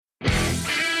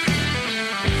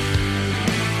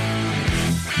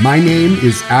My name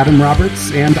is Adam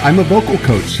Roberts, and I'm a vocal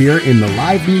coach here in the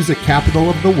live music capital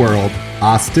of the world,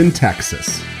 Austin,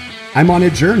 Texas. I'm on a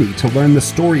journey to learn the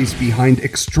stories behind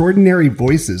extraordinary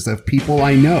voices of people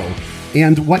I know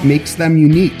and what makes them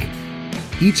unique.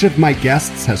 Each of my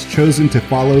guests has chosen to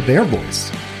follow their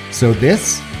voice. So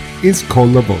this is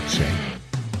Con la Voce.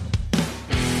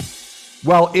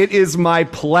 Well, it is my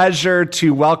pleasure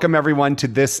to welcome everyone to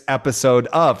this episode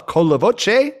of Con la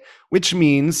Voce, which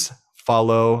means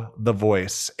follow the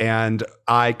voice. And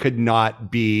I could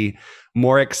not be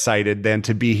more excited than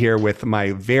to be here with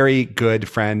my very good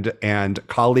friend and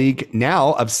colleague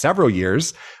now of several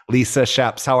years, Lisa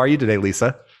Scheps. How are you today,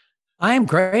 Lisa? I am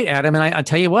great, Adam. And I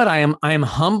tell you what, I am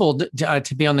humbled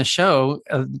to be on the show,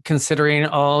 considering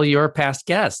all your past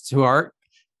guests who are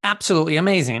absolutely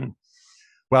amazing.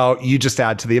 Well, you just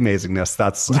add to the amazingness.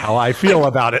 That's how I feel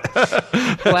about it.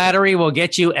 Flattery will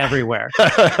get you everywhere.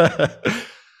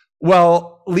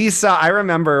 Well, Lisa, I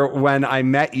remember when I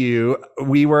met you,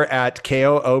 we were at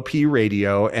KOOP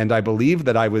Radio, and I believe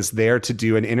that I was there to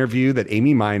do an interview that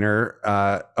Amy Miner,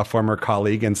 a former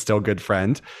colleague and still good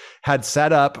friend, had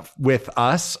set up with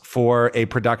us for a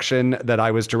production that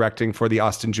I was directing for the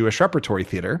Austin Jewish Repertory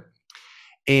Theater.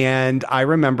 And I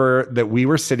remember that we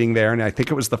were sitting there, and I think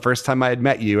it was the first time I had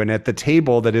met you. And at the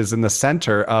table that is in the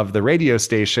center of the radio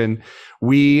station,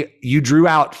 you drew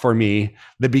out for me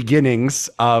the beginnings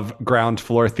of Ground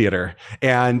Floor Theater.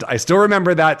 And I still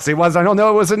remember that. It was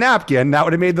a napkin. That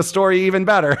would have made the story even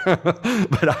better.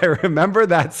 But I remember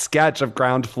that sketch of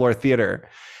Ground Floor Theater.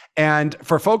 And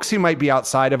for folks who might be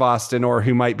outside of Austin or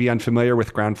who might be unfamiliar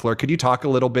with Ground Floor, could you talk a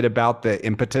little bit about the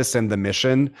impetus and the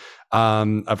mission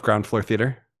of Ground Floor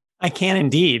Theater? I can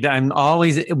indeed. I'm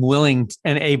always willing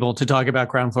and able to talk about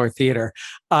Ground Floor Theater.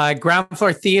 Ground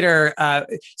Floor Theater.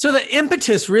 So the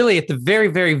impetus really at the very,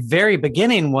 very, very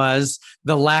beginning was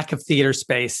the lack of theater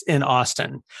space in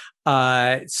Austin.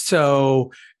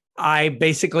 So I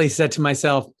basically said to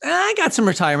myself, I got some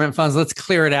retirement funds. Let's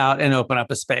clear it out and open up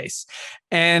a space.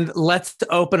 And let's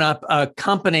open up a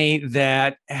company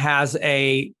that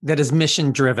is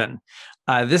mission driven.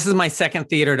 This is my second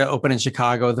theater to open in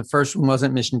Chicago. The first one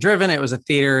wasn't mission driven. It was a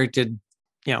theater that did,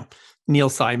 Neil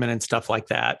Simon and stuff like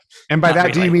that. And by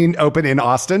that, do you mean open in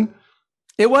Austin?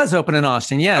 It was open in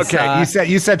Austin, yes. Okay,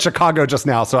 you said Chicago just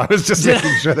now, so I was just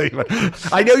making sure that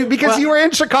I know because you were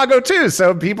in Chicago too.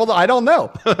 So I don't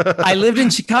know. I lived in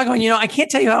Chicago, and I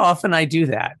can't tell you how often I do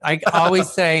that. I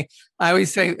always say,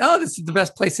 oh, this is the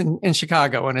best place in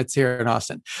Chicago, and it's here in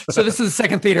Austin. So this is the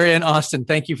second theater in Austin.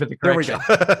 Thank you for the correction.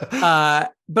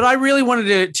 But I really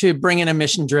wanted to bring in a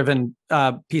mission-driven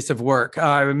piece of work,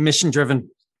 mission-driven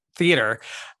theater,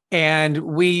 and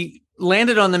we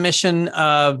landed on the mission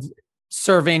of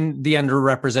serving the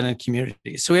underrepresented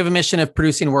communities. So we have a mission of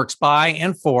producing works by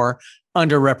and for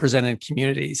underrepresented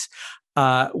communities.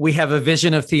 We have a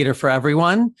vision of theater for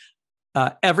everyone.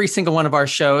 Every single one of our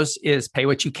shows is pay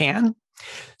what you can.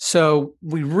 So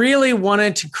we really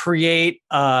wanted to create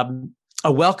a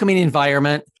welcoming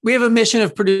environment. We have a mission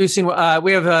of producing,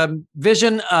 we have a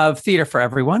vision of theater for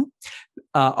everyone.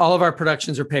 All of our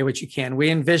productions are pay what you can. We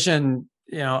envision,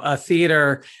 a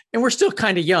theater, and we're still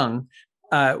kind of young.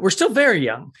 We're still very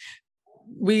young.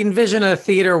 We envision a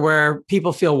theater where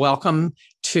people feel welcome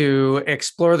to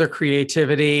explore their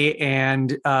creativity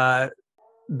and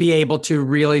be able to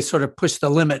really sort of push the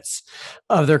limits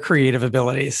of their creative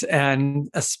abilities and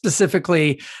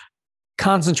specifically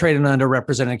concentrate on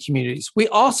underrepresented communities. We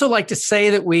also like to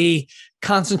say that we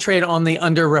concentrate on the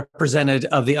underrepresented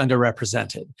of the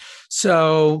underrepresented.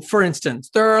 So, for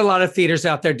instance, there are a lot of theaters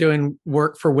out there doing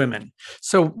work for women.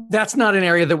 So that's not an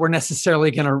area that we're necessarily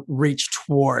going to reach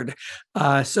toward.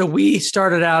 So we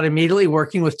started out immediately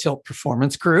working with Tilt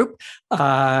Performance Group,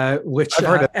 which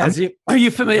are you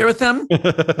familiar with them?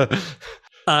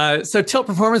 So Tilt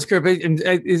Performance Group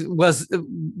was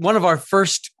one of our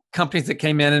first companies that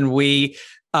came in, and we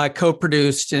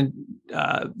co-produced in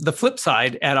The Flip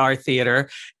Side at our theater.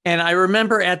 And I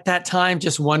remember at that time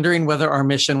just wondering whether our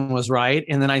mission was right.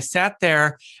 And then I sat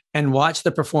there and watched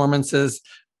the performances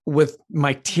with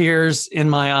my tears in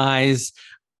my eyes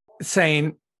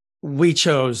saying, we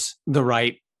chose the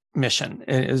right mission.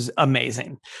 It is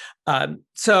amazing.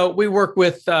 So we work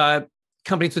with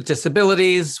companies with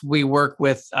disabilities. We work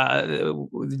with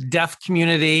deaf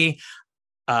community,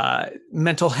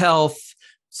 mental health.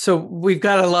 So we've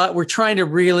got a lot. We're trying to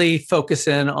really focus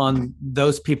in on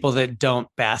those people that don't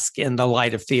bask in the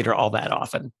light of theater all that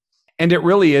often. And it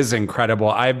really is incredible.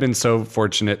 I've been so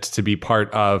fortunate to be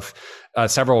part of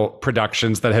several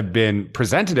productions that have been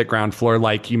presented at Ground Floor,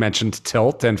 like you mentioned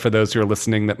Tilt. And for those who are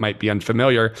listening that might be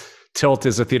unfamiliar, Tilt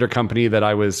is a theater company that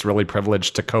I was really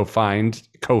privileged to co-found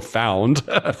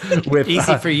with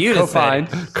easy for you to say.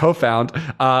 Co-found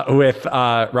with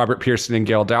Robert Pearson and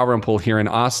Gail Dalrymple here in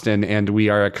Austin, and we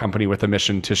are a company with a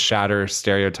mission to shatter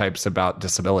stereotypes about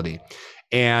disability.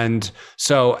 And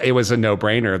so it was a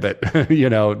no-brainer that,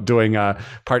 doing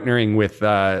partnering with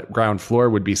Ground Floor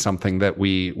would be something that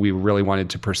we really wanted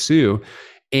to pursue.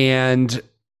 And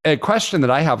a question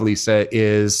that I have, Lisa,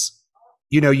 is,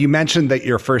 you mentioned that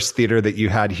your first theater that you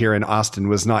had here in Austin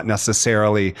was not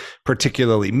necessarily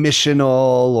particularly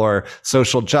missional or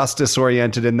social justice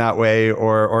oriented in that way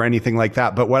or anything like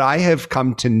that. But what I have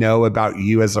come to know about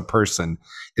you as a person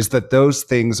is that those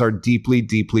things are deeply,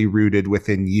 deeply rooted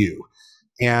within you.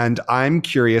 And I'm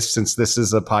curious, since this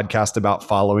is a podcast about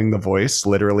following the voice,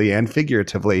 literally and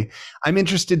figuratively, I'm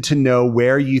interested to know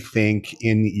where you think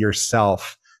in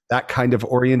yourself that kind of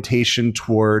orientation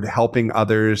toward helping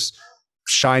others,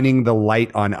 shining the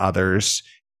light on others,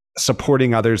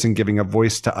 supporting others, and giving a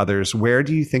voice to others. Where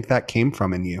do you think that came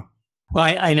from in you?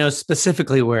 Well, I know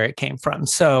specifically where it came from.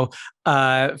 So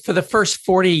for the first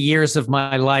 40 years of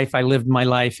my life, I lived my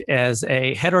life as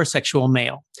a heterosexual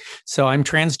male. So I'm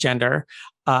transgender.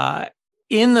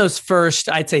 In those first,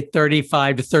 I'd say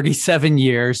 35 to 37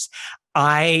 years,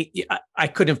 I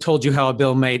couldn't have told you how a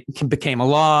bill became a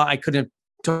law. I couldn't have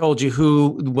told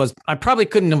you I probably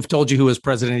couldn't have told you who was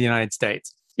president of the United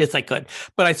States. Yes, I could.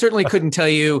 But I certainly couldn't tell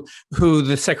you who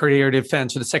the Secretary of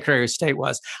Defense or the Secretary of State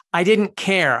was. I didn't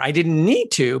care. I didn't need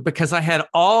to, because I had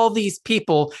all these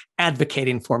people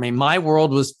advocating for me. My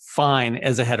world was fine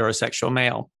as a heterosexual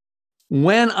male.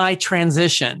 When I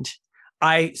transitioned,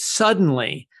 I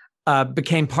suddenly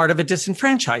became part of a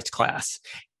disenfranchised class.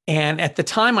 And at the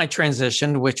time I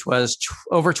transitioned, which was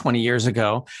over 20 years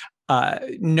ago,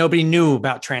 nobody knew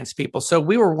about trans people. So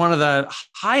we were one of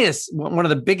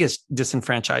the biggest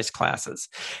disenfranchised classes.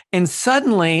 And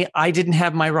suddenly I didn't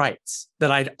have my rights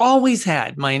that I'd always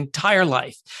had my entire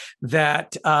life,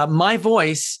 that my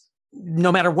voice,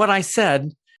 no matter what I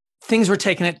said, things were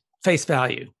taken at face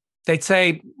value. They'd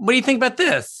say, "What do you think about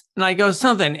this?" And I go,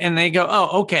 "Something." And they go,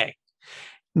 "Oh, okay."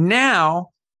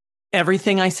 Now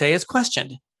everything I say is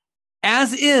questioned,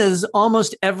 as is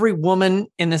almost every woman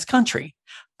in this country.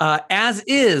 As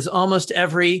is almost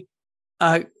every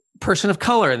person of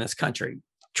color in this country,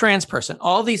 trans person,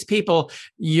 all these people,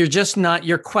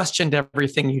 you're questioned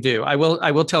everything you do. I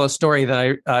will tell a story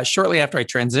that I, shortly after I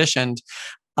transitioned,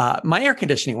 my air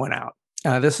conditioning went out.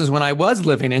 This is when I was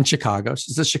living in Chicago. This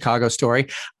is a Chicago story.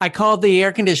 I called the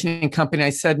air conditioning company. I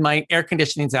said, "My air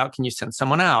conditioning's out. Can you send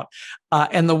someone out?"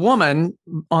 And the woman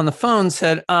on the phone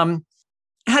said,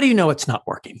 "How do you know it's not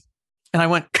working?" And I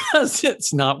went, "Because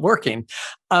it's not working.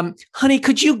 Honey,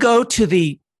 could you go to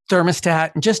the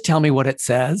thermostat and just tell me what it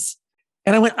says?"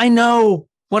 And I went, "I know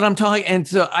what I'm talking." And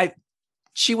so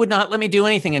she would not let me do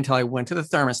anything until I went to the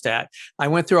thermostat. I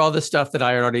went through all the stuff that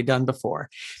I had already done before.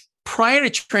 Prior to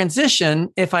transition,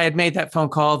 if I had made that phone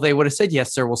call, they would have said,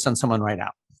 "Yes, sir, we'll send someone right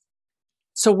out."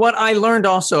 So what I learned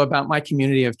also about my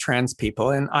community of trans people,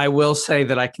 and I will say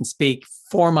that I can speak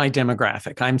for my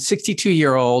demographic. I'm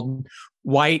 62-year-old,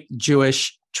 white,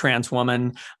 Jewish, trans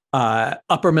woman,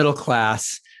 upper middle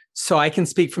class. So I can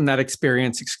speak from that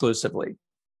experience exclusively.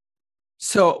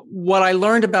 So what I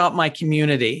learned about my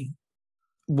community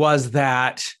was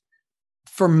that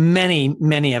for many,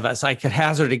 many of us, I could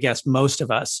hazard a guess, most of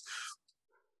us,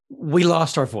 we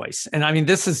lost our voice. And I mean,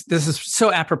 this is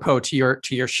so apropos to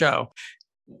your show.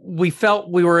 We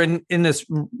felt we were in this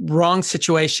wrong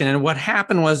situation. And what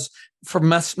happened was, for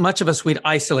much of us, we'd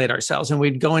isolate ourselves and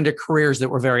we'd go into careers that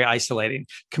were very isolating.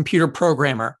 Computer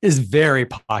programmer is very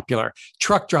popular.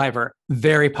 Truck driver,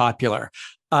 very popular.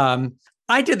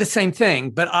 I did the same thing,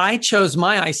 but I chose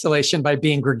my isolation by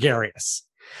being gregarious.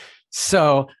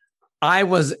 So I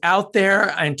was out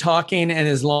there and talking, and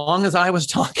as long as I was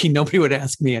talking, nobody would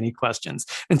ask me any questions.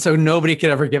 And so nobody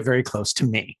could ever get very close to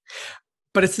me.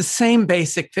 But it's the same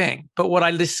basic thing. But what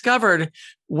I discovered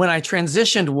when I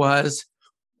transitioned was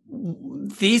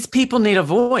these people need a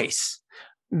voice.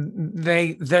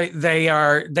 They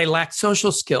lack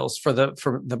social skills for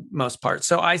the most part.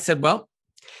 So I said, well,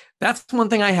 that's one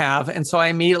thing I have. And so I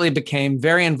immediately became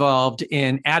very involved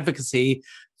in advocacy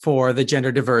for the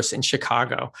gender diverse in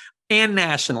Chicago and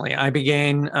nationally. I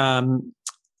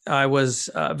was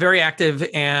very active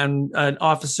and an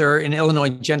officer in Illinois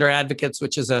Gender Advocates,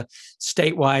 which is a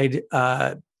statewide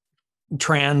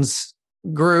trans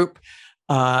group.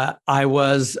 I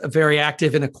was very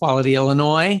active in Equality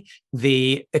Illinois.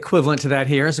 The equivalent to that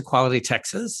here is Equality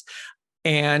Texas.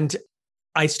 And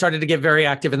I started to get very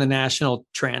active in the national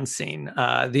trans scene,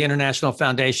 the International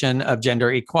Foundation of Gender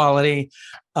Equality,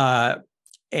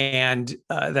 and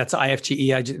that's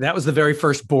IFGE. That was the very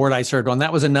first board I served on.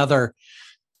 That was another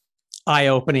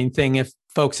eye-opening thing. If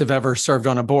folks have ever served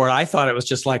on a board, I thought it was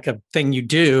just like a thing you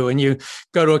do and you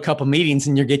go to a couple meetings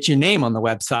and you get your name on the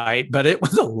website, but it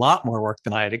was a lot more work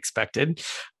than I had expected.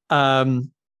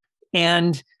 And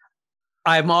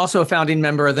I'm also a founding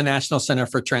member of the National Center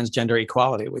for Transgender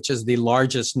Equality, which is the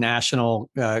largest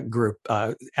national group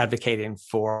advocating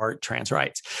for trans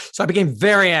rights. So I became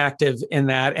very active in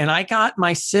that, and I got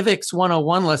my Civics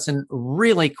 101 lesson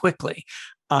really quickly.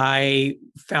 I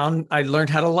learned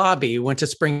how to lobby, went to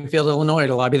Springfield, Illinois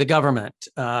to lobby the government.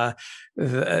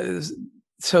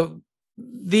 So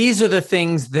these are the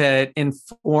things that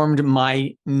informed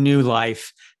my new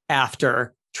life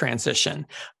after transition.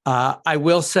 I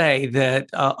will say that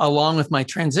along with my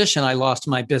transition, I lost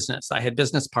my business. I had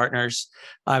business partners.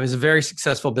 I was a very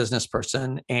successful business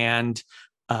person, and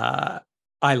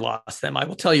I lost them. I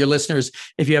will tell your listeners,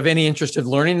 if you have any interest in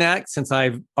learning that, since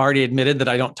I've already admitted that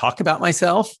I don't talk about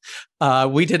myself,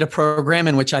 we did a program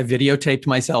in which I videotaped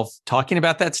myself talking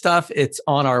about that stuff. It's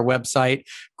on our website,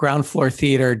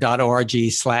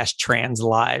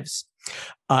 groundfloortheater.org/translives.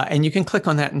 And you can click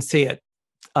on that and see it.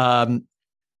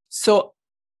 So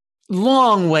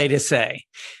long way to say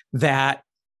that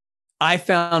I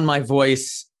found my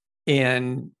voice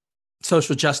in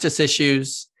social justice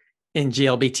issues, in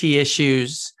GLBT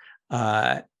issues,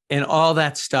 and all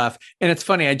that stuff. And it's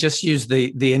funny, I just used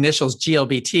the initials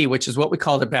GLBT, which is what we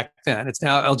called it back then. It's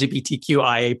now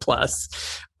LGBTQIA+.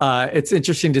 It's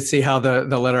interesting to see how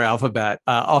the letter alphabet,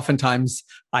 oftentimes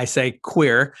I say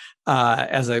queer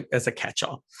as a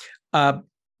catch-all.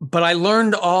 But I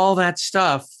learned all that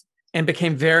stuff and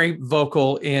became very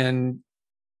vocal in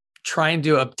trying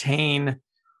to obtain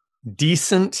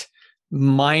decent,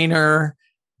 minor,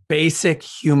 basic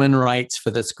human rights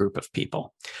for this group of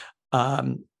people.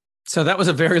 So that was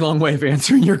a very long way of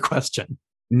answering your question.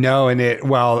 No, and it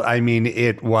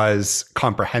was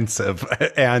comprehensive.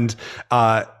 And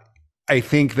I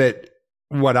think that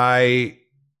what I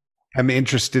am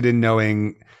interested in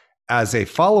knowing as a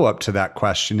follow-up to that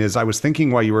question is, I was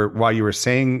thinking while you were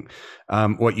saying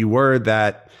what you were,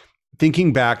 that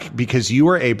thinking back, because you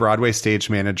were a Broadway stage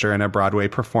manager and a Broadway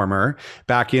performer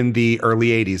back in the early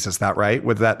 80s, is that right?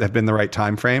 Would that have been the right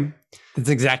time frame? It's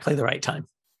exactly the right time.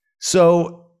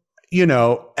 So,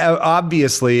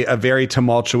 obviously a very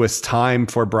tumultuous time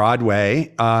for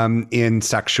Broadway in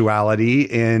sexuality,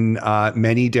 in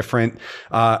many different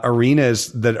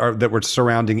arenas that were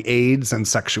surrounding AIDS and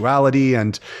sexuality,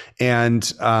 and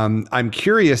I'm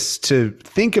curious to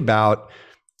think about.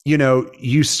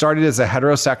 You started as a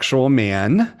heterosexual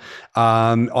man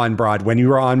on Broadway. When you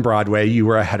were on Broadway, you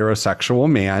were a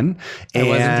heterosexual man,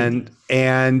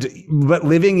 but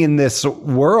living in this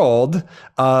world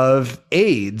of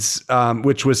AIDS,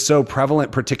 which was so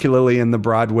prevalent, particularly in the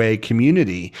Broadway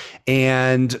community.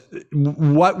 And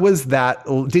what was that?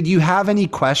 Did you have any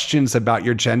questions about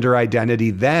your gender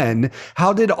identity then?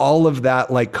 How did all of that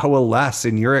coalesce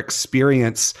in your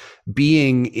experience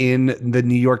being in the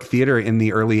New York theater in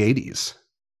the early 80s?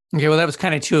 Okay, well, that was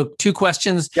kind of two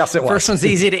questions. Yes, it was. First one's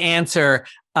easy to answer.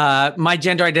 My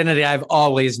gender identity, I've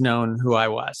always known who I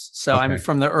was. So okay. I'm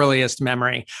from the earliest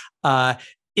memory.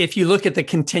 If you look at the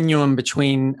continuum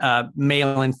between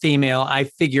male and female, I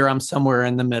figure I'm somewhere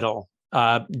in the middle,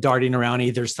 darting around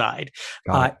either side,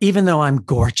 even though I'm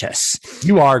gorgeous.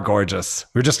 You are gorgeous.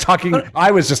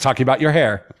 I was just talking about your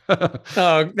hair.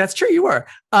 Oh, that's true. You were.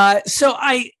 So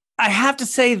I have to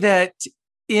say that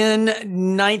in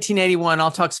 1981,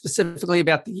 I'll talk specifically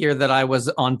about the year that I was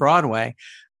on Broadway.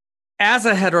 As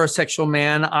a heterosexual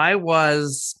man, I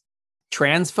was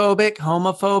transphobic,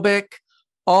 homophobic,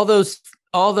 all those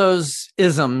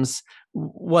isms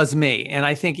was me. And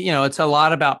I think, it's a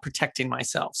lot about protecting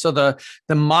myself. So the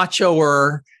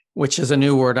machoer, which is a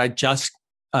new word I just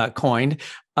coined,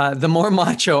 the more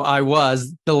macho I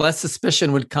was, the less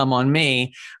suspicion would come on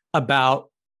me about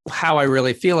how I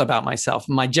really feel about myself,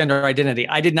 my gender identity.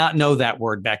 I did not know that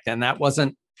word back then. That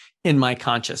wasn't in my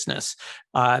consciousness.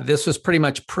 This was pretty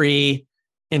much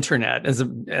pre-internet. As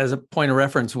a point of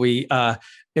reference, the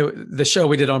show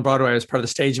we did on Broadway, I was part of the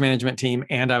stage management team,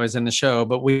 and I was in the show,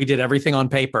 but we did everything on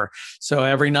paper. So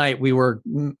every night we were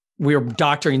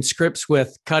doctoring scripts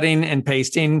with cutting and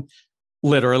pasting,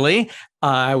 literally,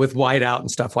 with whiteout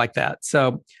and stuff like that.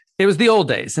 So it was the old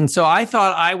days. And so I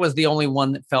thought I was the only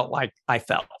one that felt like I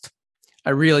felt. I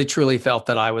really, truly felt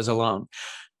that I was alone.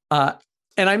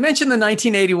 And I mentioned the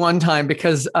 1981 time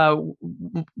because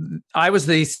I was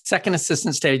the second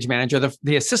assistant stage manager.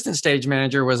 The assistant stage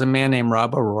manager was a man named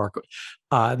Rob O'Rourke.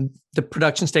 The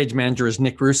production stage manager is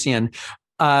Nick Rusian.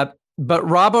 But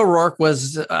Rob O'Rourke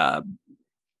was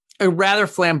a rather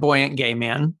flamboyant gay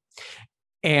man.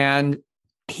 And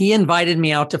he invited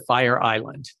me out to Fire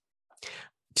Island,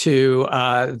 to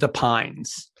the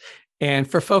Pines. And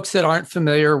for folks that aren't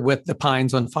familiar with the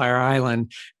Pines on Fire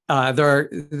Island, Fire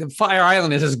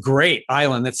Island is this great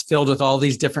island that's filled with all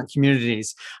these different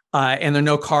communities, and there are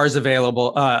no cars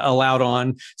allowed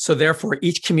on. So therefore,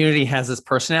 each community has this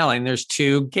personality. And there's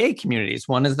two gay communities.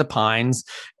 One is the Pines,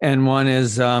 and one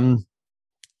is the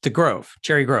Grove,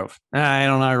 Cherry Grove. I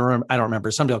don't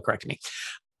remember. Somebody will correct me.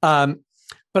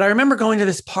 But I remember going to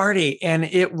this party, and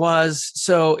it was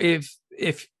so.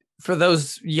 If for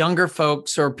those younger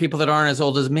folks or people that aren't as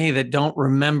old as me that don't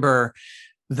remember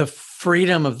the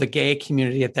freedom of the gay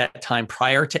community at that time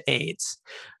prior to AIDS,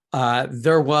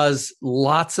 there was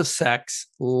lots of sex,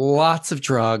 lots of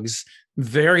drugs,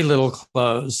 very little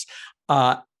clothes.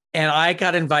 And I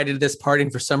got invited to this party,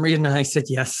 and for some reason I said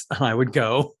yes, I would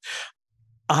go.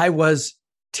 I was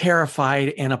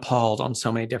terrified and appalled on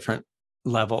so many different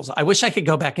levels. I wish I could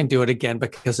go back and do it again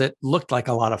because it looked like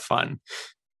a lot of fun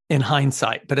in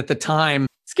hindsight. But at the time, it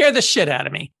scared the shit out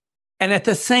of me. And at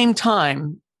the same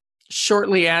time,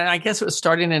 shortly, I guess it was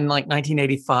starting in like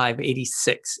 1985,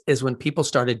 86 is when people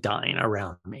started dying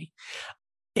around me.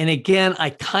 And again, I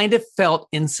kind of felt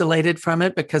insulated from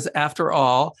it because after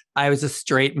all, I was a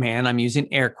straight man. I'm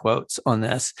using air quotes on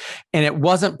this. And it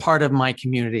wasn't part of my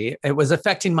community. It was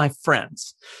affecting my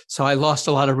friends. So I lost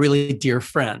a lot of really dear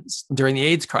friends during the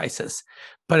AIDS crisis.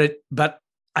 But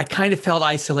I kind of felt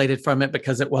isolated from it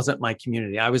because it wasn't my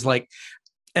community. I was like,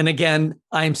 and again,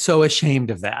 I'm so ashamed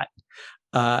of that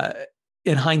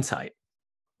in hindsight.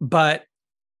 But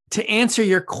to answer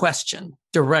your question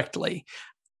directly,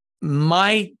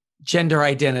 my gender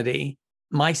identity,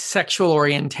 my sexual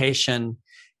orientation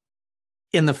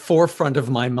in the forefront of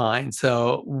my mind,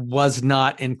 so was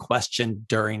not in question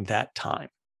during that time.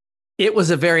 It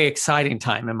was a very exciting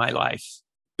time in my life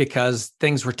because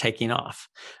things were taking off.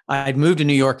 I'd moved to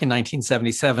New York in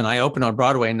 1977. I opened on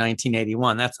Broadway in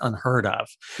 1981. That's unheard of.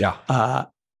 Yeah.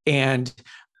 And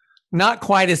not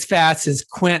quite as fast as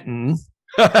Quentin.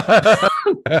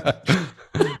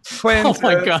 Quentin, oh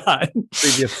my God!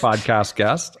 Previous podcast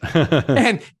guest,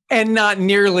 and not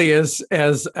nearly as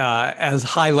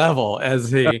high level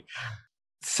as he.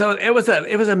 So it was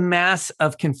a mass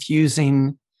of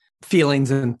confusing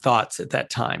feelings and thoughts at that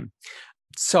time.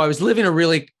 So I was living a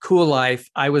really cool life.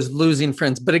 I was losing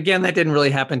friends, but again, that didn't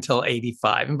really happen until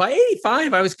 85. And by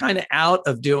 85, I was kind of out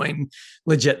of doing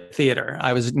legit theater.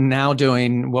 I was now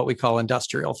doing what we call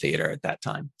industrial theater at that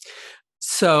time.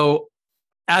 So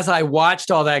as I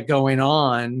watched all that going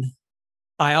on,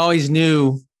 I always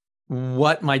knew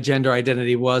what my gender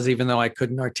identity was, even though I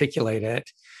couldn't articulate it.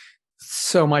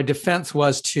 So my defense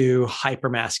was to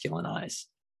hypermasculinize.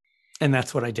 And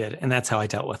that's what I did. And that's how I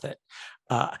dealt with it.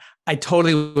 I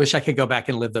totally wish I could go back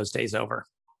and live those days over.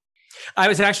 I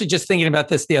was actually just thinking about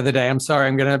this the other day. I'm sorry,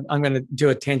 I'm gonna do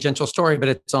a tangential story, but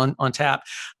it's on tap.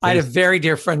 Please. I had a very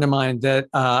dear friend of mine that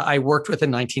I worked with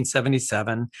in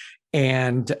 1977,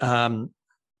 and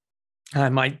I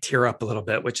might tear up a little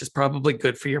bit, which is probably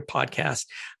good for your podcast.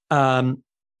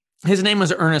 His name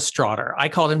was Ernest Straughter. I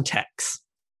called him Tex,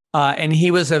 and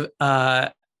he was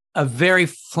a very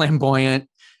flamboyant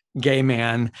gay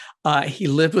man. He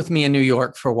lived with me in New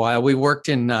York for a while. We worked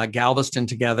in Galveston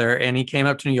together, and he came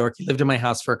up to New York. He lived in my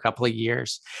house for a couple of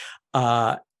years,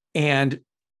 and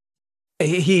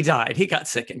he died. He got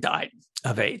sick and died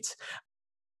of AIDS.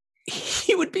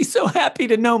 He would be so happy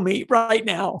to know me right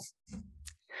now.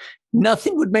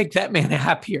 Nothing would make that man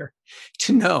happier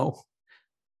to know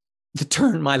the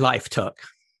turn my life took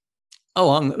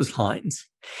along those lines.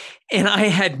 And I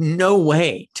had no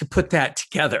way to put that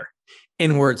together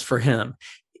in words for him.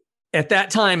 At that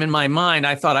time in my mind,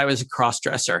 I thought I was a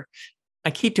cross-dresser.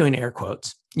 I keep doing air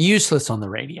quotes, useless on the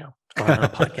radio or on a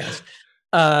podcast.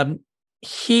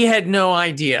 He had no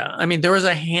idea. I mean, there was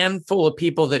a handful of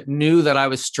people that knew that I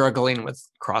was struggling with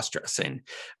cross-dressing,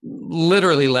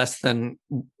 literally less than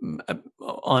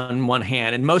on one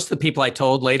hand. And most of the people I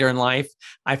told later in life,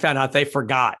 I found out they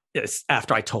forgot this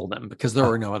after I told them because there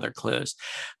were no other clues.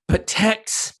 But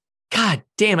Tex, God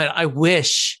damn it, I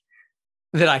wish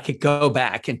that I could go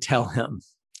back and tell him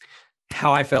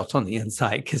how I felt on the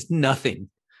inside, because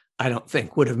nothing, I don't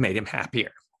think, would have made him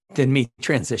happier than me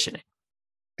transitioning.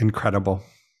 Incredible.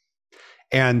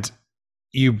 And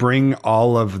you bring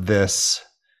all of this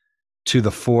to the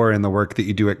fore in the work that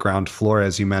you do at Ground Floor,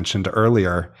 as you mentioned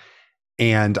earlier.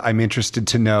 And I'm interested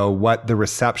to know what the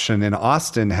reception in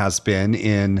Austin has been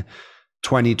in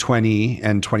 2020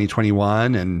 and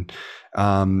 2021 and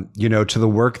to the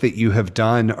work that you have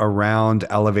done around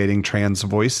elevating trans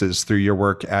voices through your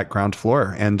work at Ground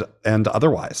Floor and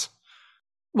otherwise?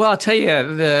 Well, I'll tell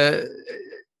you,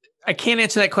 I can't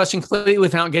answer that question completely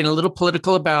without getting a little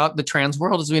political about the trans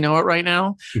world as we know it right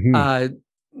now. Mm-hmm.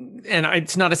 And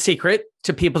it's not a secret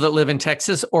to people that live in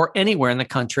Texas or anywhere in the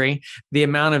country, the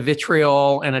amount of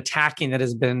vitriol and attacking that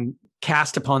has been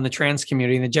cast upon the trans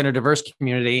community and the gender diverse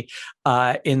community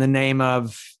in the name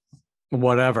of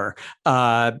whatever.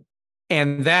 And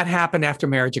that happened after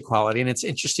marriage equality. And it's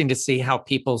interesting to see how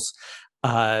people's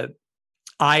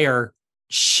ire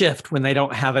shift when they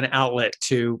don't have an outlet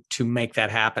to make that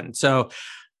happen. So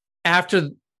after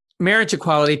marriage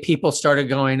equality, people started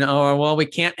going, oh, well, we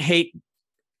can't hate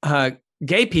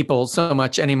gay people so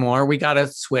much anymore. We got to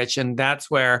switch. And that's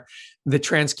where the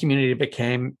trans community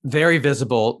became very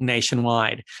visible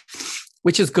nationwide,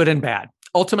 which is good and bad.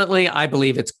 Ultimately, I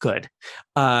believe it's good.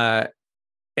 And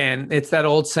it's that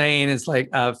old saying, it's like,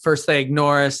 first they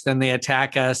ignore us, then they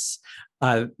attack us.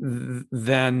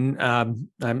 Then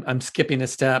I'm skipping a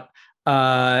step,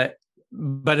 but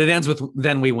it ends with,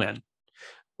 then we win.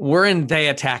 We're in they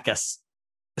attack us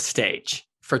stage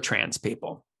for trans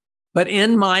people. But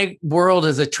in my world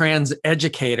as a trans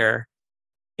educator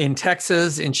in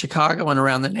Texas, in Chicago, and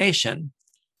around the nation,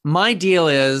 my deal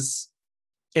is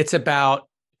it's about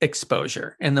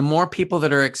exposure. And the more people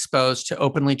that are exposed to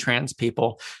openly trans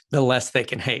people, the less they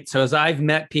can hate. So as I've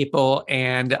met people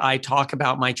and I talk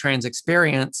about my trans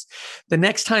experience, the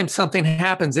next time something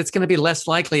happens, it's going to be less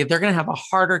likely. They're going to have a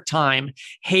harder time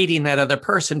hating that other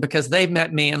person because they've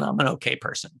met me and I'm an okay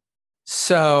person.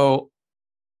 So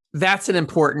that's an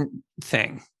important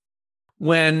thing.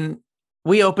 When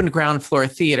we opened Ground Floor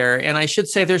Theater, and I should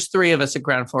say there's three of us at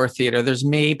Ground Floor Theater. There's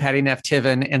me, Patty Neff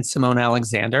Tiven, and Simone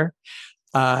Alexander.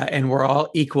 And we're all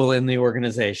equal in the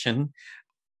organization.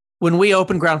 When we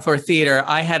opened Ground Floor Theater,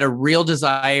 I had a real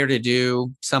desire to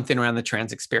do something around the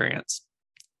trans experience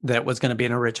that was going to be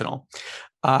an original.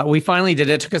 We finally did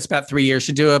it. It took us about 3 years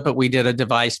to do it, but we did a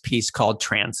devised piece called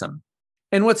Transom.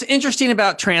 And what's interesting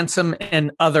about Transom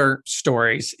and other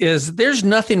stories is there's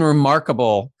nothing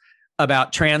remarkable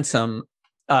about Transom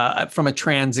from a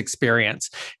trans experience.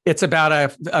 It's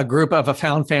about a group of a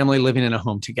found family living in a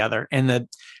home together and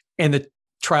the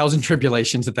trials and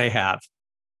tribulations that they have.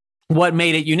 What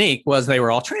made it unique was they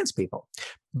were all trans people,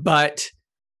 but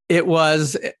it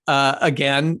was,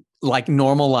 again, like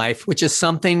normal life, which is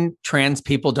something trans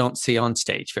people don't see on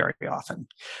stage very often.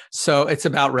 So it's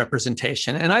about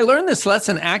representation. And I learned this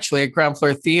lesson actually at Ground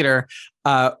Floor Theater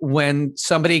when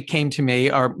somebody came to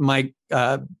me, or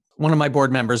one of my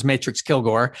board members, Matrix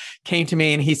Kilgore, came to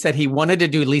me and he said he wanted to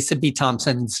do Lisa B.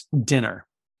 Thompson's Dinner.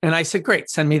 And I said, great,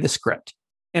 send me the script.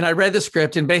 And I read the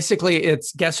script, and basically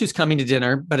it's Guess Who's Coming to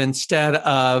Dinner, but instead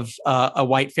of a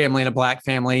white family and a black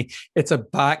family, it's a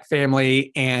black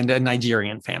family and a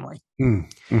Nigerian family.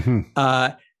 Mm-hmm.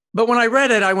 But when I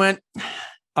read it, I went,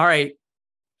 all right,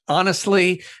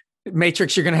 honestly,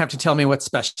 Matrix, you're going to have to tell me what's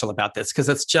special about this because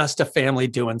it's just a family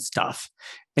doing stuff.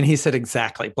 And he said,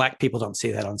 exactly. Black people don't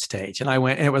see that on stage. And I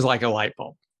went, and it was like a light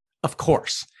bulb. Of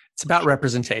course, it's about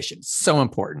representation. So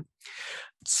important.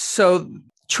 So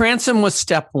Transom was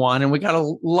step one, and we got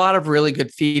a lot of really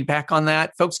good feedback on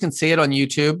that. Folks can see it on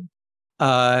YouTube.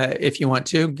 If you want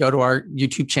to, go to our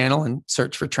YouTube channel and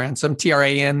search for Transom,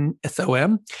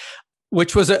 Transom,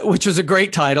 which was a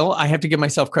great title. I have to give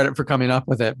myself credit for coming up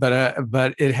with it,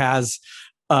 but it has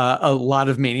a lot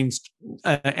of meanings.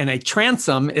 And a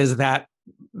transom is that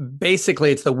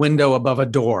basically it's the window above a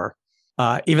door.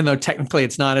 Even though technically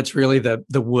it's not, it's really the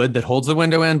wood that holds the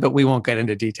window in, but we won't get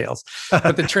into details.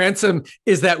 But the transom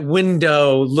is that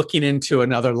window looking into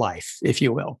another life, if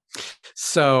you will.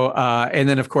 So, and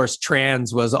then of course,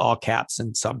 trans was all caps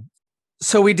and some.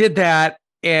 So we did that.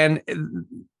 And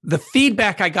the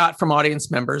feedback I got from audience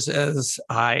members as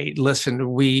I listened,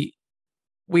 we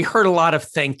heard a lot of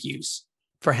thank yous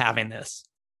for having this.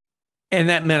 And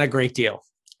that meant a great deal.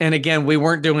 And again, we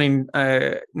weren't doing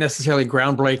necessarily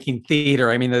groundbreaking theater.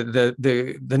 I mean,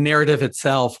 the narrative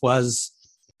itself was,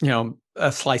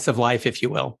 a slice of life, if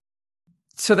you will.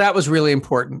 So that was really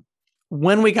important.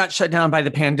 When we got shut down by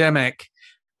the pandemic,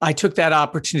 I took that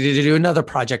opportunity to do another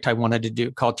project I wanted to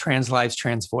do called Trans Lives,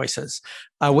 Trans Voices,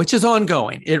 which is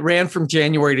ongoing. It ran from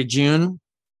January to June,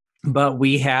 but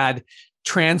we had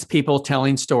trans people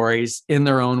telling stories in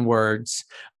their own words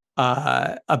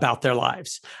about their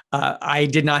lives. I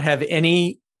did not have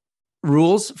any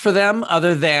rules for them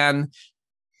other than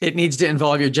it needs to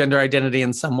involve your gender identity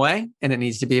in some way, and it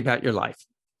needs to be about your life.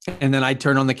 And then I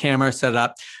turn on the camera, set it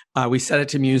up. We set it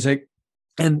to music.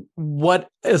 And what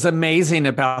is amazing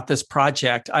about this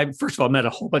project, I first of all met a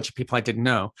whole bunch of people I didn't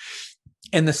know,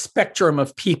 and the spectrum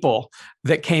of people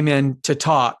that came in to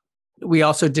talk. We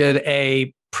also did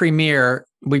a premiere.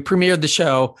 We premiered the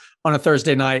show on a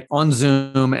Thursday night on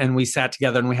Zoom, and we sat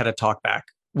together and we had a talk back,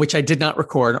 which I did not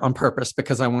record on purpose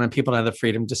because I wanted people to have the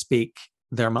freedom to speak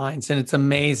their minds. And it's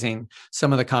amazing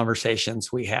some of the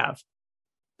conversations we have.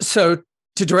 So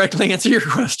to directly answer your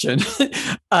question,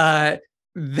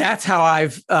 that's how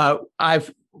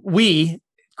we,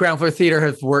 Ground Floor Theater,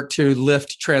 have worked to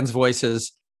lift trans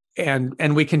voices,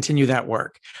 and we continue that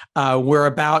work. We're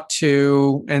about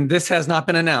to, and this has not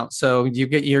been announced, so you're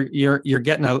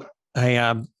getting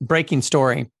a breaking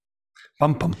story.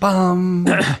 Bum bum bum.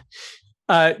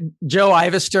 Joe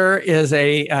Ivester is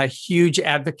a huge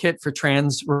advocate for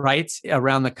trans rights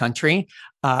around the country.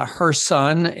 Her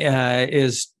son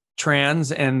is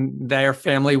trans, and their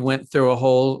family went through a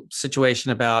whole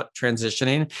situation about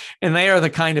transitioning. And they are the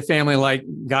kind of family, like,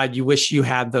 God, you wish you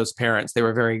had those parents. They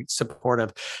were very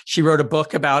supportive. She wrote a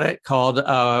book about it called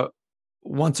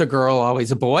Once a Girl,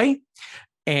 Always a Boy.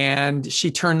 And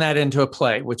she turned that into a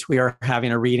play, which we are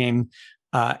having a reading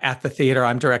at the theater.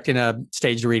 I'm directing a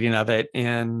staged reading of it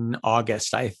in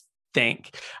August, I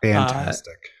think.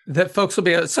 Fantastic. That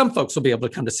some folks will be able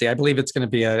to come to see. I believe it's going to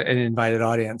be an invited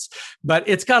audience, but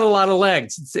it's got a lot of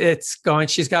legs. It's going.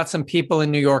 She's got some people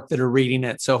in New York that are reading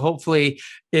it, so hopefully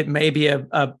it may be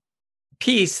a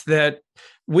piece that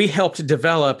we helped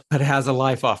develop, but has a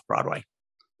life off Broadway.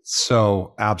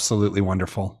 So absolutely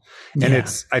wonderful, and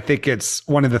I think it's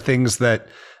one of the things that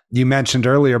you mentioned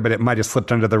earlier, but it might have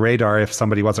slipped under the radar if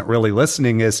somebody wasn't really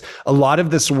listening, is a lot of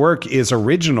this work is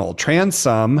original.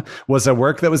 Transom was a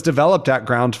work that was developed at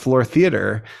Ground Floor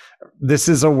Theater. This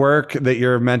is a work that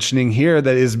you're mentioning here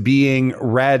that is being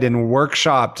read and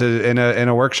workshopped in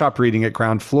a workshop reading at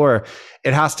Ground Floor.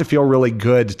 It has to feel really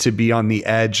good to be on the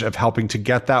edge of helping to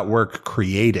get that work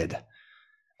created,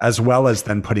 as well as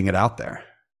then putting it out there.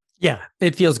 Yeah,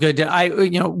 it feels good.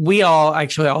 We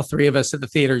all three of us at the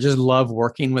theater just love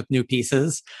working with new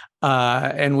pieces,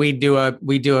 and we do a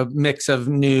mix of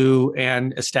new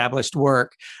and established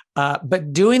work.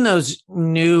 But doing those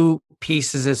new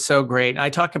pieces is so great. I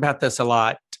talk about this a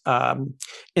lot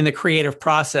in the creative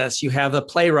process. You have a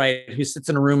playwright who sits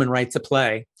in a room and writes a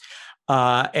play.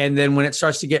 And then when it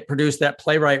starts to get produced, that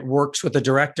playwright works with the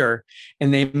director,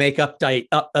 and they make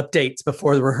updates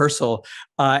before the rehearsal.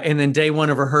 And then day one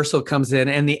of rehearsal comes in,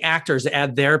 and the actors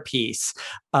add their piece.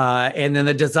 And then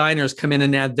the designers come in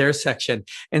and add their section.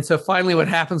 And so finally what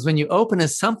happens when you open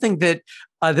is something that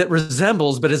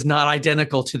resembles, but is not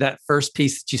identical to that first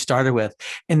piece that you started with.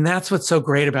 And that's what's so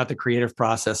great about the creative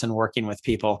process and working with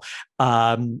people.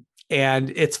 And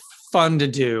it's fun to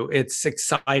do. It's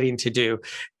exciting to do.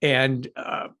 And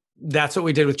that's what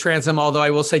we did with Transom. Although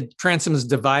I will say Transom's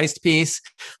devised piece,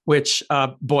 which,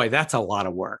 that's a lot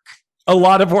of work. A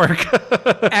lot of work.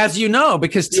 As you know,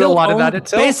 because Till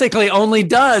basically only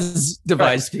does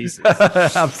devised pieces.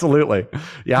 Absolutely.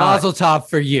 Yeah. Mazel tov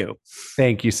for you.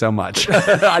 Thank you so much.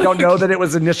 I don't know that it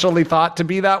was initially thought to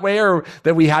be that way, or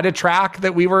that we had a track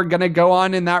that we were going to go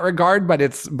on in that regard, but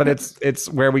it's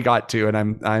where we got to,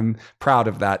 and I'm proud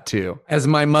of that too. As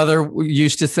my mother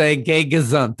used to say, "Gay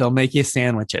gesund, they'll make you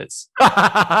sandwiches."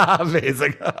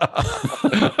 Amazing.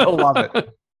 I love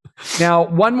it. Now,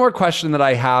 one more question that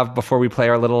I have before we play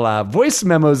our little voice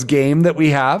memos game that we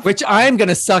have. Which I'm going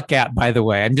to suck at, by the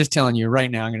way. I'm just telling you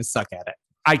right now, I'm going to suck at it.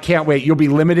 I can't wait. You'll be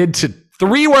limited to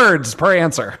 3 words per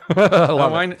answer.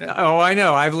 I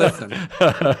know. I've listened.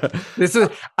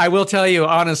 I will tell you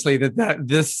honestly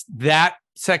that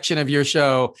section of your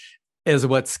show is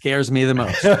what scares me the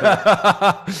most.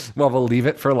 Well, we'll leave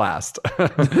it for last.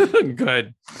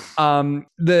 Good.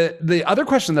 The other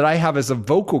question that I have is a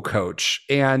vocal coach,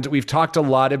 and we've talked a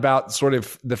lot about sort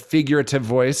of the figurative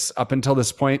voice up until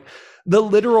this point. The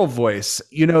literal voice,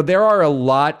 there are a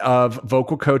lot of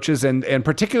vocal coaches and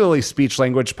particularly speech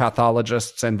language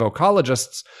pathologists and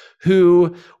vocologists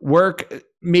who work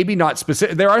maybe not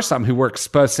specific. There are some who work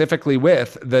specifically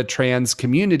with the trans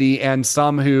community, and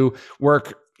some who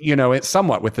work it's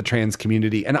somewhat with the trans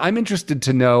community. And I'm interested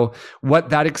to know what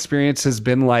that experience has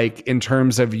been like in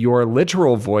terms of your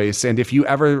literal voice. And if you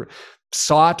ever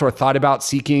sought or thought about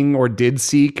seeking or did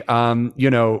seek,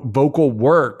 vocal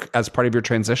work as part of your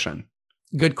transition.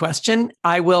 Good question.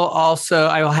 I will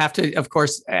have to, of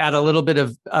course, add a little bit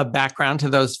of background to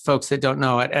those folks that don't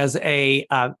know it. As a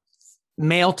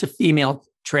male to female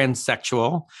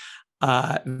transsexual,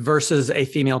 versus a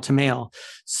female to male.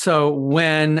 So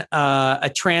when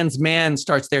a trans man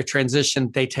starts their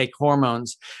transition, they take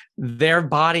hormones. Their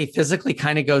body physically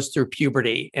kind of goes through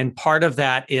puberty. And part of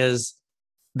that is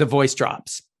the voice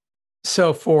drops.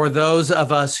 So for those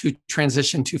of us who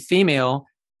transition to female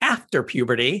after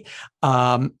puberty,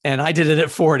 and I did it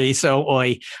at 40, so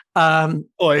oi.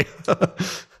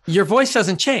 Your voice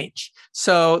doesn't change.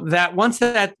 So that once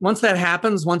that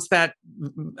happens, and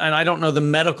I don't know the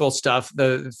medical stuff,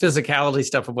 the physicality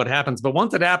stuff of what happens, but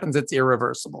once it happens, it's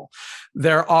irreversible.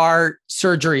 There are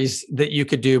surgeries that you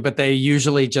could do, but they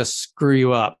usually just screw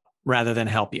you up rather than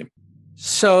help you.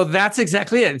 So that's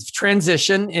exactly it. It's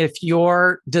transition. If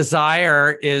your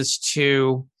desire is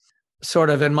to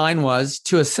sort of, and mine was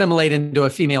to assimilate into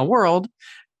a female world,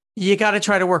 you got to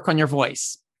try to work on your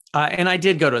voice. And I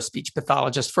did go to a speech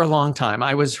pathologist for a long time.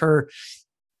 I was her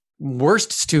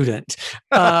worst student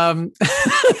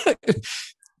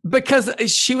because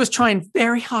she was trying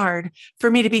very hard for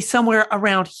me to be somewhere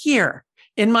around here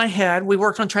in my head. We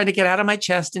worked on trying to get out of my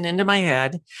chest and into my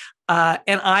head. And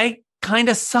I kind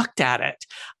of sucked at it.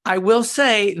 I will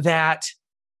say that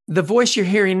the voice you're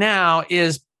hearing now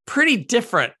is pretty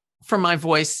different from my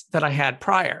voice that I had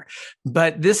prior.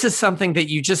 But this is something that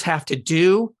you just have to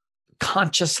do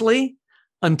consciously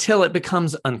until it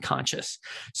becomes unconscious.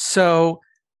 So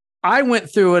I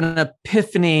went through an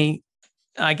epiphany.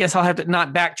 I guess I'll have to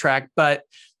not backtrack, but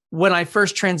when I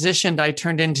first transitioned, I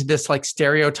turned into this like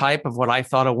stereotype of what I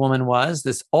thought a woman was,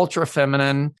 this ultra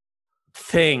feminine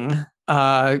thing,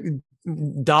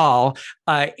 doll.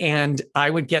 And I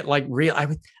would get like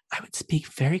I would speak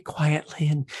very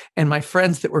quietly, and my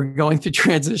friends that were going through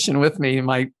transition with me,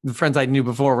 the friends I knew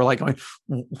before, were like going,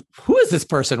 "Who is this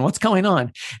person? What's going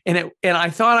on?" And I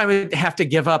thought I would have to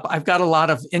give up. I've got a lot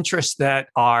of interests that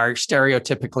are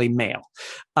stereotypically male,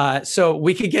 so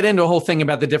we could get into a whole thing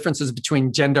about the differences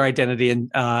between gender identity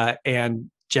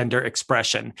and gender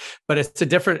expression. But it's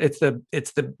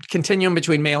the continuum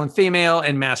between male and female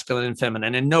and masculine and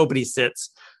feminine, and nobody sits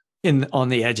on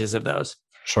the edges of those.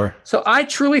 Sure. So I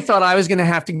truly thought I was going to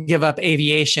have to give up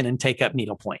aviation and take up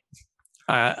needlepoint.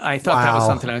 I thought that was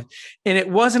something. And it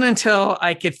wasn't until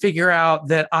I could figure out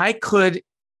that I could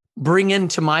bring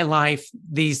into my life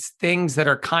these things that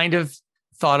are kind of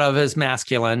thought of as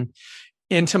masculine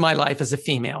into my life as a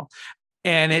female.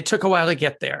 And it took a while to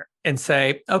get there and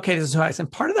say, okay, this is who I am.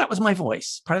 And part of that was my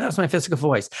voice. Part of that was my physical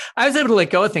voice. I was able to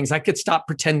let go of things. I could stop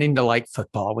pretending to like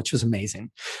football, which was amazing.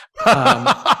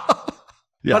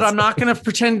 Yes. But I'm not going to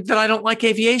pretend that I don't like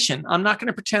aviation. I'm not going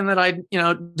to pretend that I,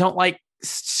 don't like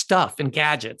stuff and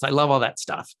gadgets. I love all that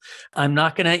stuff. I'm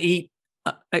not going to eat.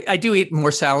 I do eat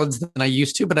more salads than I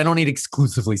used to, but I don't eat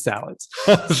exclusively salads.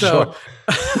 So,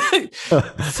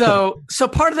 so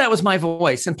part of that was my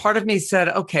voice. And part of me said,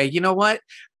 okay, you know what?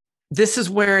 This is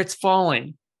where it's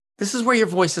falling. This is where your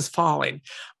voice is falling.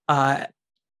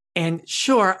 And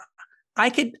sure, I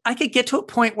could get to a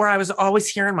point where I was always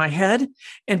here in my head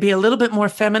and be a little bit more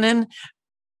feminine,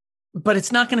 but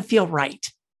it's not going to feel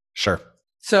right. Sure.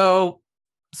 So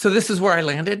this is where I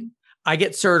landed. I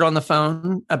get Sirred on the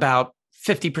phone about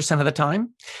 50% of the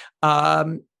time,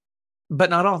 but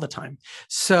not all the time.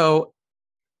 So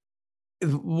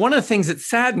one of the things that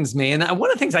saddens me, and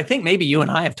one of the things I think maybe you and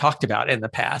I have talked about in the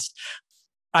past,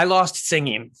 I lost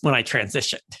singing when I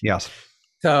transitioned. Yes.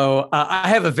 So I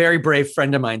have a very brave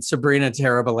friend of mine, Sabrina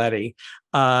Taraboletti.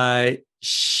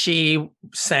 She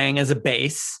sang as a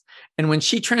bass. And when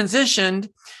she transitioned,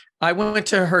 I went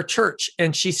to her church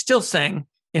and she still sang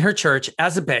in her church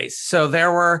as a bass. So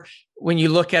there were, when you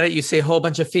look at it, you see a whole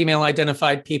bunch of female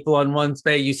identified people on one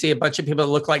side. You see a bunch of people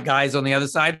that look like guys on the other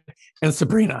side. And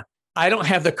Sabrina, I don't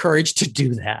have the courage to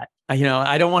do that. I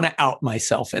don't want to out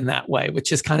myself in that way,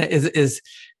 which is kind of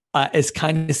is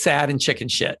kind of sad and chicken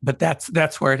shit, but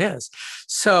that's where it is.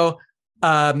 So,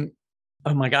 oh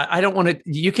my God, I don't want to,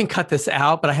 you can cut this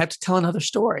out, but I have to tell another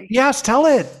story. Yes, tell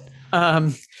it.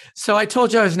 So I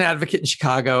told you I was an advocate in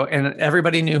Chicago, and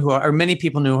everybody knew many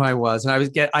people knew who I was. And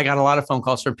I got a lot of phone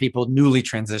calls from people newly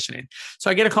transitioning.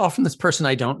 So I get a call from this person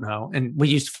I don't know, and we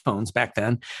used phones back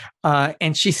then.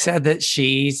 And she said that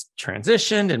she's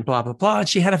transitioned and blah, blah, blah. And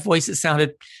she had a voice that sounded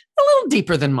a little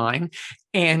deeper than mine.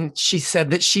 And she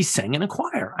said that she sang in a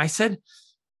choir. I said,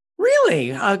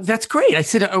 really? That's great. I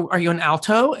said, are you an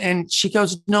alto? And she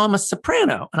goes, no, I'm a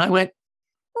soprano. And I went,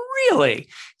 really?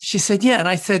 She said, yeah. And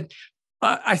I said,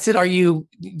 do you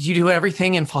do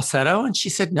everything in falsetto? And she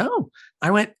said, no.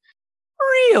 I went,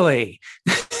 really?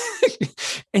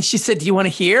 And she said, do you want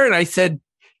to hear? And I said,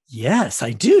 yes,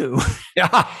 I do.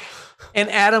 Yeah. And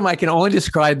Adam, I can only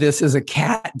describe this as a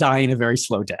cat dying a very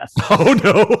slow death. Oh,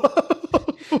 no.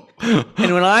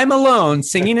 And when I'm alone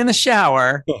singing in the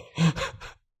shower,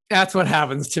 that's what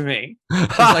happens to me.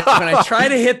 Like when I try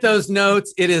to hit those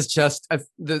notes, it is just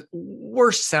the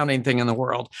worst sounding thing in the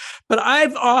world. But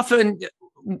I've often,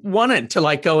 wanted to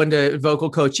like go into vocal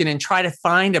coaching and try to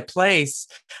find a place.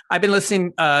 I've been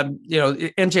listening,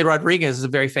 MJ Rodriguez is a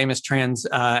very famous trans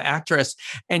actress,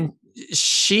 and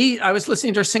I was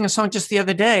listening to her sing a song just the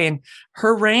other day, and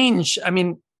her range, I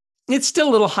mean, it's still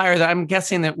a little higher. Than I'm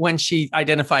guessing that when she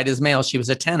identified as male, she was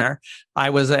a tenor. I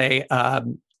was a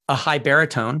high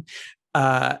baritone.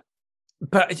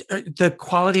 But the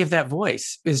quality of that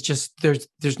voice is just,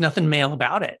 there's nothing male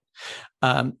about it.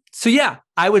 So yeah,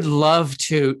 I would love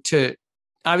to,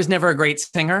 I was never a great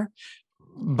singer,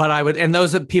 but I would, and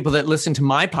those are people that listen to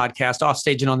my podcast, Off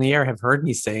Stage and On the Air, have heard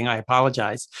me sing. I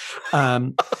apologize.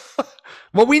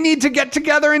 Well, we need to get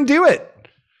together and do it.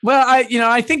 Well,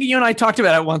 I think you and I talked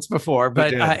about it once before,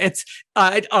 but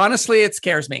honestly, it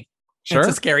scares me. Sure. It's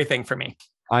a scary thing for me.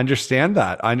 I understand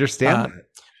that.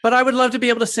 But I would love to be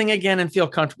able to sing again and feel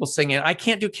comfortable singing. I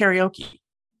can't do karaoke.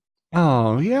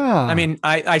 Oh, yeah. I mean,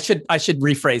 I should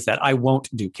rephrase that. I won't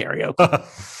do karaoke.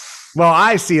 Well,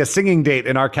 I see a singing date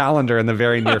in our calendar in the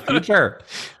very near future.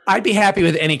 I'd be happy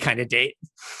with any kind of date.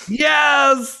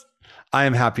 Yes. I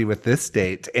am happy with this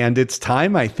date. And it's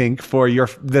time, I think, for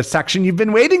the section you've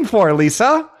been waiting for,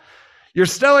 Lisa. You're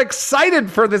so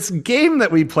excited for this game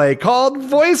that we play called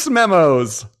Voice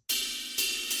Memos.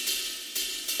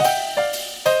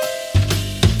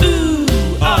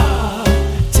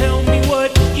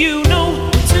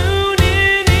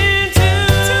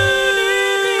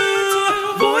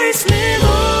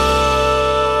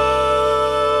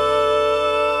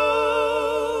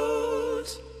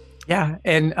 Yeah,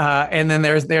 and then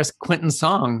there's Quentin's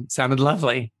song. Sounded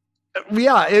lovely.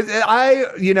 Yeah,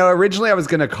 originally I was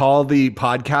going to call the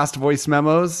podcast Voice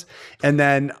Memos, and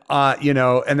then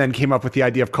came up with the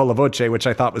idea of Con la Voce, which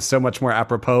I thought was so much more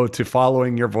apropos to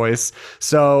following your voice.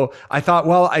 So I thought,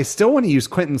 well, I still want to use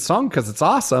Quentin's song because it's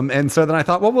awesome, and so then I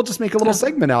thought, well, we'll just make a little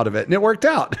segment out of it, and it worked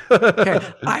out. Okay,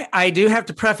 I do have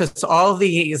to preface all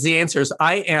the answers.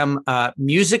 I am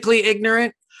musically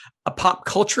ignorant, pop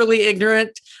culturally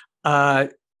ignorant.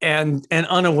 And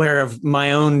unaware of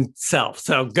my own self.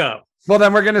 So go. Well,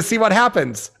 then we're going to see what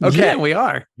happens. Okay. Yeah, we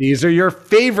are. These are your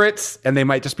favorites, and they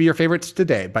might just be your favorites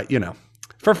today, but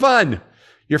for fun,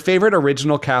 your favorite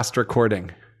original cast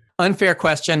recording. Unfair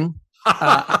question. Right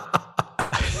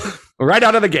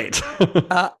out of the gate.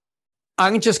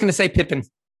 I'm just going to say Pippin.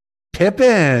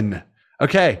 Pippin.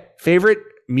 Okay. Favorite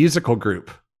musical group.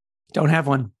 Don't have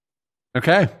one.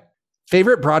 Okay.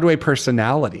 Favorite Broadway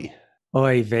personality.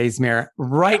 Oy vey's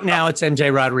right now, it's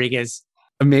MJ Rodriguez.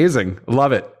 Amazing.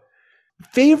 Love it.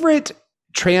 Favorite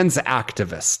trans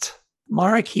activist?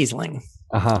 Mara Kiesling.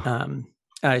 Uh-huh.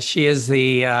 She is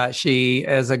she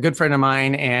is a good friend of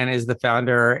mine and is the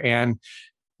founder and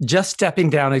just stepping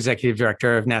down executive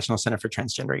director of National Center for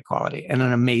Transgender Equality, and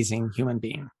an amazing human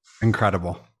being.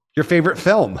 Incredible. Your favorite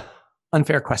film?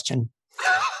 Unfair question.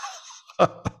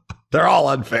 They're all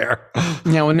unfair.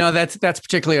 No, that's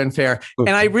particularly unfair.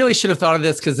 And I really should have thought of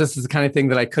this because this is the kind of thing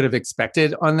that I could have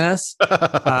expected on this.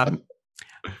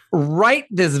 Right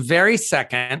this very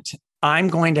second, I'm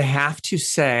going to have to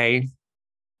say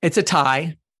it's a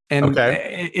tie. And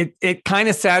it kind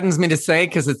of saddens me to say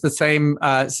because it's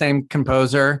the same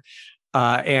composer.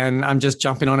 And I'm just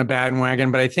jumping on a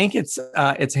bandwagon, but I think it's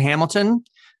Hamilton,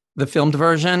 the filmed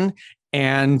version,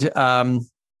 and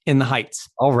In the Heights.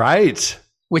 All right.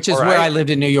 Which is where I lived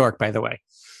in New York, by the way.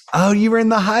 Oh, you were in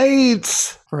the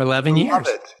Heights. For 11 years.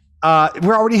 Love it.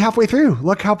 We're already halfway through.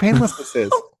 Look how painless this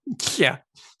is. Yeah.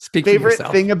 Speak Favorite for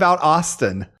yourself. thing about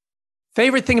Austin?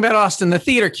 Favorite thing about Austin, the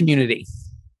theater community.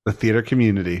 The theater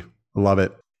community. Love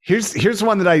it. Here's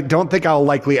one that I don't think I'll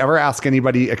likely ever ask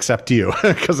anybody except you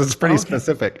because it's pretty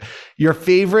specific. Your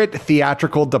favorite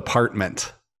theatrical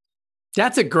department?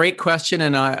 That's a great question.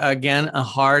 And again, a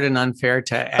hard and unfair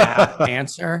to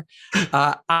answer.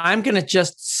 I'm going to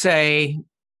just say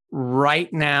right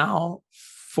now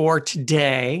for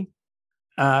today,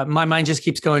 my mind just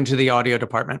keeps going to the audio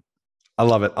department. I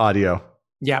love it. Audio.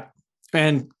 Yep.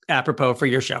 And apropos for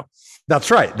your show. That's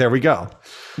right. There we go.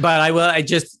 But I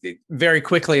just very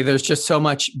quickly, there's just so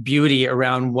much beauty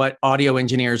around what audio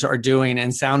engineers are doing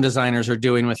and sound designers are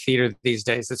doing with theater these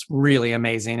days. It's really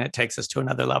amazing. It takes us to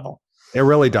another level. It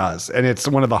really does. And it's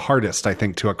one of the hardest, I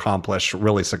think, to accomplish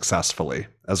really successfully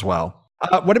as well.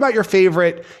 What about your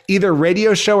favorite either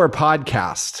radio show or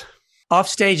podcast? Off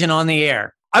Stage and On the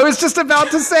Air. I was just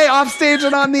about to say Off Stage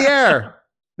and On the Air.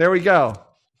 There we go.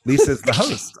 Lisa's the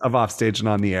host of Off Stage and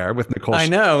On the Air with Nicole. I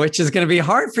know, which is going to be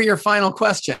hard for your final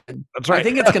question. That's right. I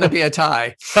think it's going to be a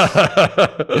tie.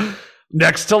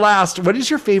 Next to last, what is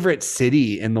your favorite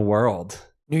city in the world?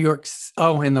 New York.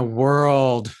 Oh, in the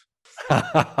world.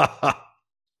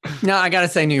 No, I got to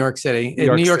say New York City.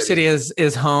 New York City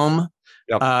is home.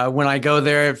 Yep. When I go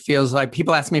there, it feels like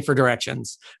people ask me for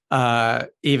directions,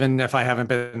 even if I haven't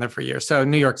been there for years. So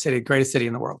New York City, greatest city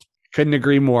in the world. Couldn't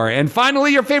agree more. And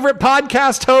finally, your favorite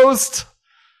podcast host,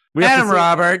 Adam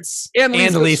Roberts and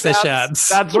Lisa Shebs.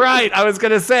 That's right. I was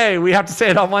going to say, we have to say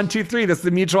it on 1, 2, 3. This is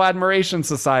the Mutual Admiration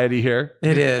Society here.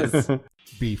 It is.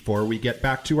 Before we get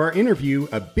back to our interview,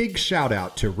 a big shout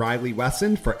out to Riley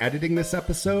Wesson for editing this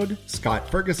episode, Scott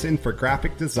Ferguson for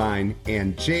graphic design,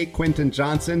 and J. Quinton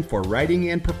Johnson for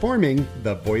writing and performing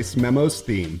the Voice Memos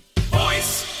theme.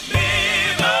 Voice Memos.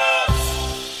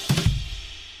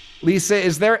 Lisa,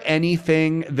 is there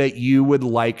anything that you would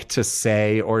like to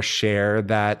say or share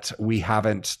that we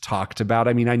haven't talked about?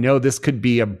 I mean, I know this could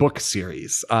be a book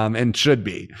series, and should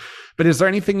be, but is there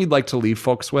anything you'd like to leave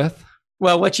folks with?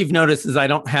 Well, what you've noticed is I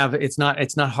don't have, it's not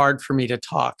hard for me to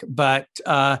talk, but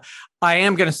I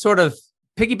am going to sort of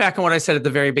piggyback on what I said at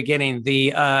the very beginning.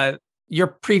 Your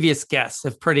previous guests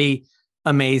have pretty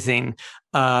amazing.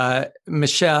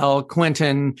 Michelle,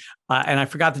 Quentin, and I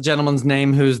forgot the gentleman's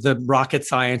name who's the rocket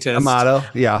scientist. Amato,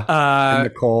 yeah. And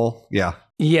Nicole, yeah.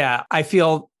 Yeah, I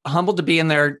feel humbled to be in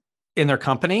their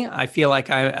company. I feel like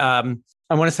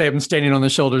I want to say I'm standing on their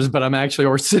shoulders, but I'm actually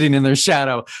or sitting in their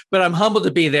shadow. But I'm humbled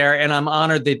to be there, and I'm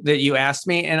honored that you asked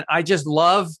me. And I just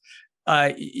love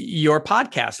your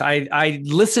podcast. I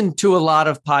listen to a lot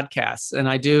of podcasts, and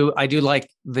I do like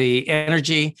the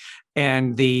energy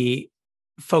and the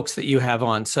folks that you have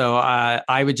on. So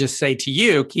I would just say to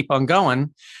you, keep on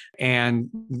going, and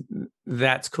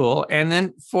that's cool. And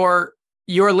then for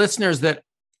your listeners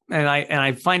and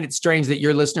I find it strange that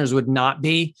your listeners would not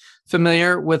be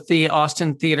familiar with the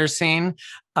Austin theater scene,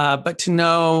 but to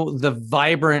know the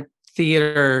vibrant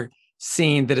theater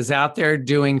scene that is out there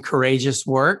doing courageous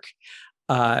work,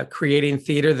 creating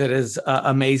theater that is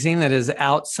amazing, that is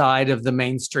outside of the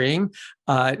mainstream,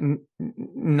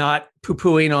 not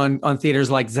poo-pooing on theaters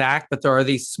like Zach, but there are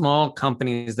these small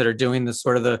companies that are doing the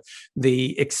sort of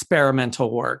the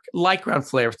experimental work, like Ground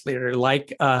Floor Theater,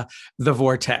 like The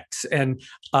Vortex, and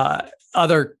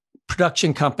other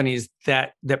production companies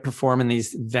that perform in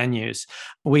these venues.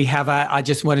 We have I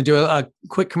just want to do a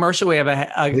quick commercial. We have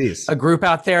a group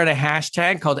out there and a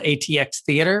hashtag called ATX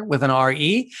Theater with an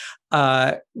RE.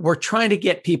 We're trying to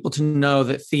get people to know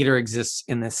that theater exists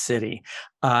in this city.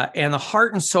 And the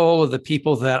heart and soul of the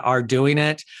people that are doing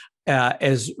it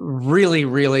is really,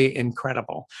 really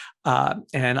incredible.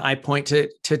 And I point to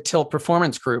Tilt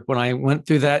Performance Group. When I went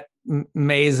through that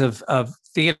maze of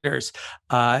theaters,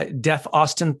 Deaf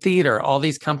Austin Theater, all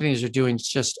these companies are doing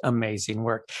just amazing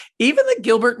work. Even the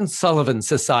Gilbert and Sullivan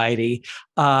Society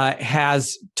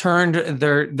has turned,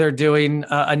 they're doing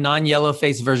a non-yellow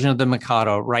face version of the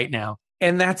Mikado right now.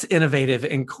 And that's innovative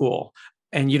and cool.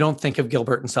 And you don't think of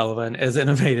Gilbert and Sullivan as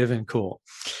innovative and cool.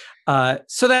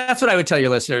 So that's what I would tell your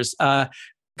listeners.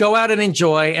 Go out and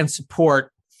enjoy and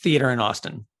support theater in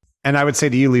Austin. And I would say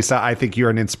to you, Lisa, I think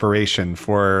you're an inspiration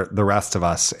for the rest of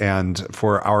us and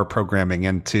for our programming,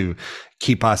 and to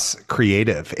keep us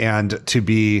creative, and to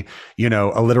be,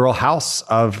 a literal house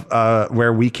of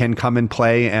where we can come and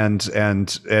play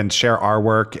and share our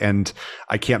work. And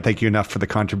I can't thank you enough for the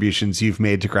contributions you've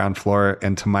made to Ground Floor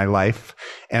and to my life.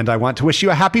 And I want to wish you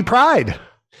a happy Pride.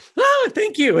 Oh,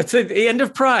 thank you. It's the end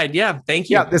of Pride. Yeah, thank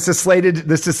you. Yeah, this is slated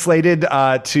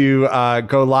to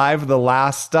go live the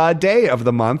last day of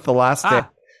the month, the last day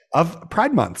of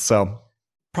Pride Month. So,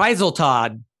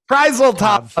 Prizeltod.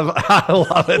 I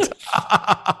love it.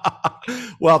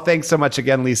 Well, thanks so much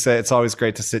again, Lisa. It's always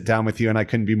great to sit down with you, and I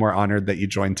couldn't be more honored that you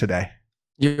joined today.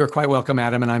 You're quite welcome,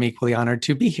 Adam, and I'm equally honored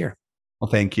to be here.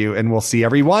 Well, thank you, and we'll see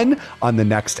everyone on the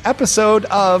next episode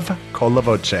of Con la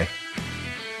Voce.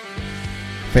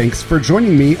 Thanks for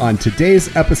joining me on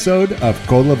today's episode of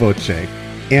Con la Voce.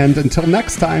 And until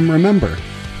next time, remember,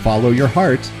 follow your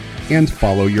heart and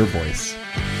follow your voice.